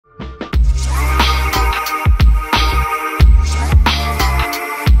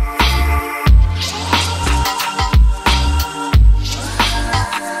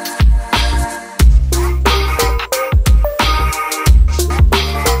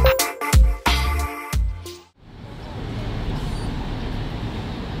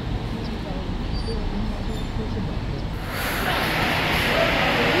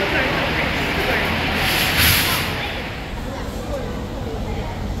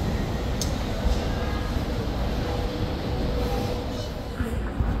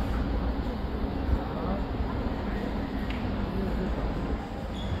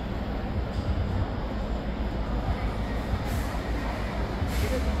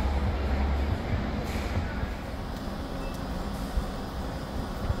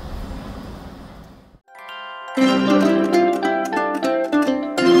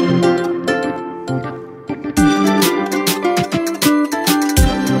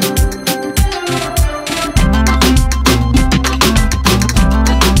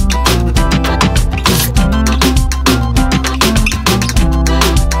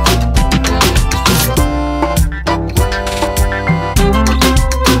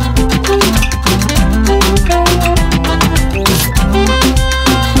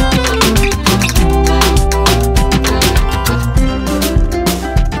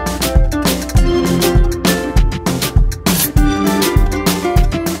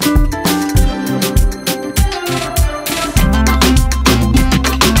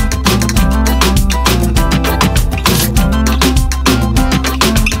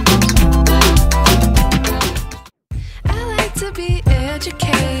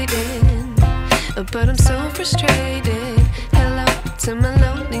but I'm so frustrated. Hello to my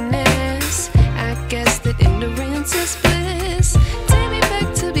loneliness. I guess that ignorance is bliss. Take me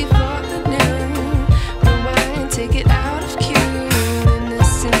back to before I knew. Rewind, take it out of cue.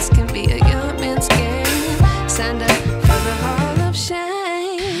 Innocence can be a young man's game. Signed up for the hall of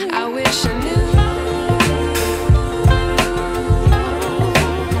shame. I wish I knew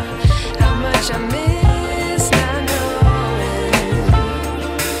how much I miss not knowing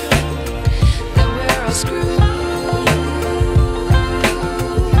that we're all screwed.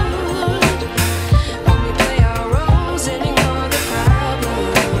 When we play our roles and ignore the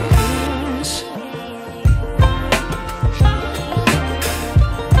problems.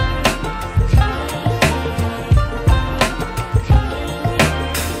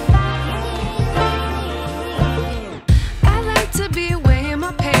 I like to be away in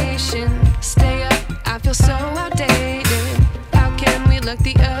my patience. Stay up, I feel so outdated. How can we look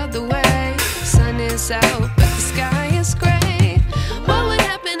the other way? Sun is out, but the sky is gray. What would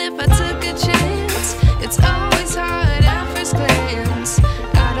happen if I took a chance? It's always hard at first glance.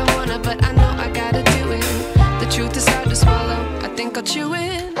 I don't wanna, but I know I gotta do it. The truth is hard to swallow, I think I'll chew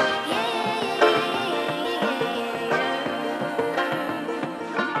it.